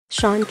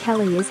Shawn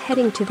Kelley is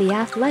heading to the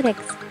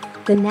Athletics.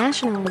 The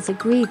Nationals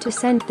agreed to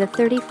send the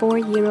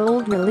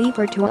 34-year-old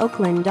reliever to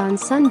Oakland on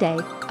Sunday,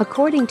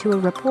 according to a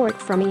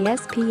report from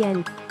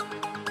ESPN.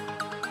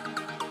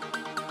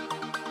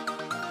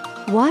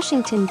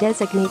 Washington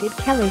designated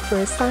Kelley for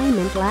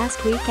assignment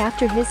last week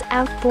after his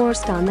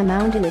outburst on the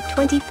mound in a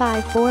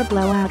 25-4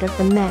 blowout of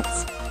the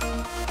Mets.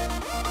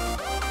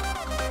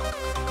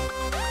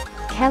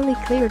 Kelley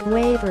cleared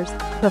waivers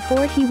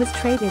before he was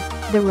traded,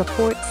 the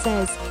report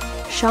says.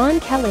 Shawn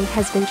Kelley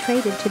has been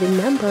traded to the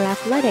number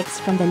Athletics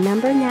from the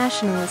number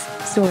Nationals,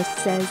 source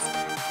says.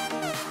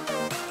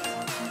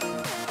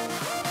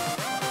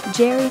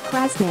 Jerry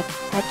Krasnick,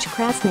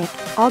 @Krasnick,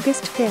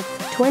 August 5,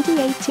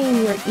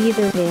 2018. You're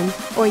either in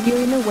or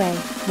you're in away,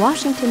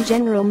 Washington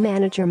General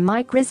Manager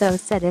Mike Rizzo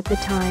said at the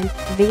time,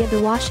 via the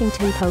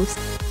Washington Post.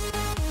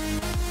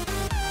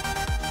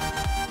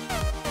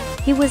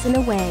 He was in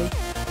away.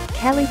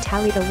 Kelley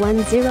tallied a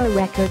 1-0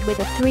 record with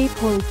a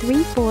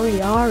 3.34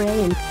 ERA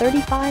in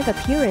 35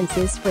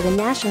 appearances for the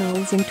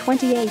Nationals in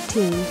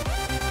 2018.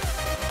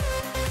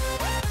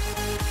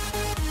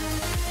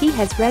 He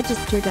has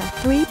registered a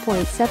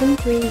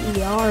 3.73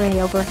 ERA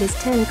over his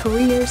 10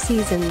 career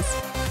seasons.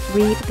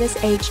 Read this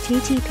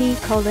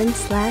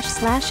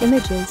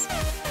http://images.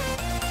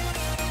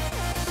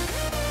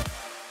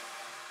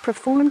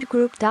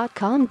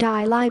 Performedgroup.com.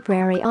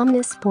 Library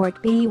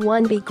Omnisport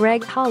B1B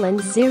Greg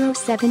Holland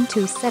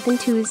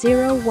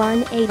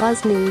 07272018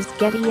 Uz News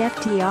Getty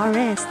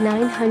FTRS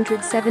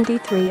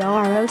 973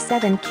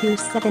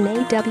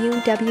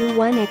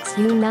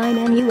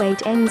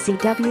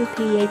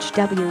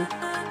 R07Q78WW1XU9MU8NZWPHW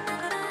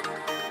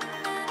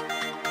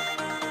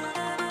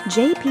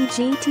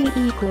JPGT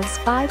equals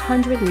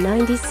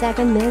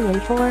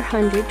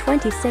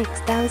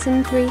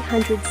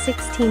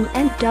 597,426,316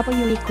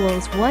 NW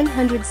equals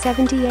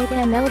 178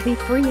 MLB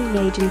free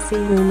agency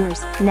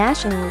rumors,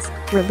 Nationals,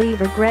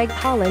 reliever Greg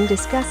Holland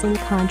discussing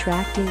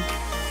contracting.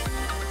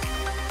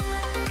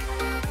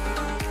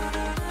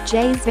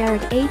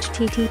 Zverev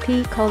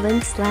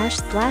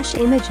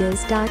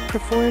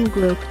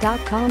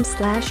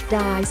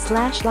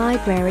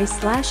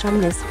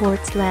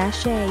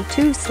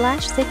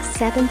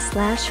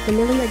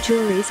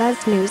jewelries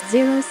Uz News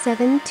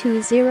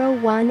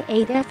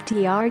 072018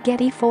 FTR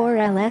Getty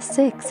 4LS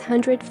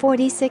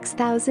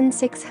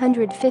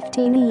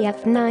 646,615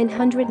 EF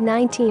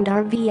 919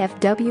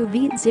 RVFW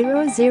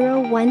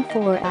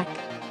V0014 AC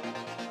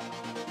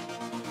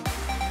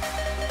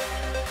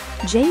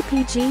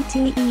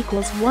JPGT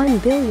equals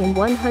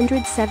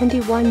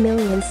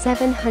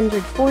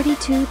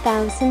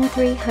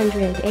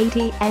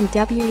 1,171,742,380 and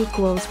W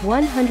equals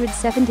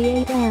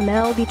 178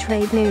 MLB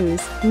trade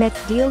news,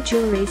 Mets deal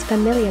jewelries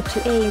Familia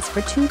to A's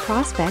for 2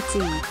 prospects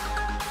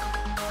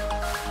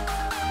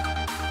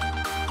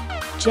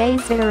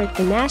Zverev.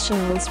 The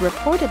Nationals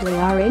reportedly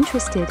are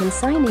interested in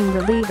signing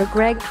reliever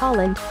Greg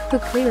Holland, who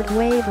cleared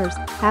waivers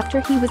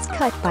after he was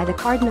cut by the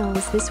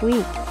Cardinals this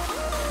week.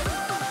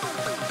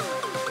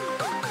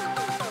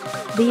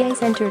 The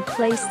A's entered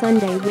play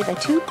Sunday with a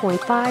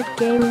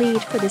 2.5-game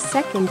lead for the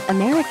second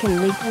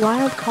American League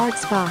wildcard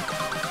spot.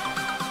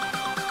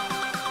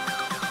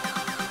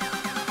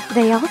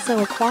 They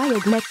also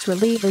acquired Mets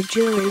reliever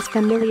Julius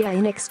Familia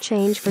in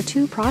exchange for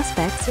 2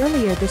 prospects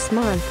earlier this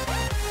month.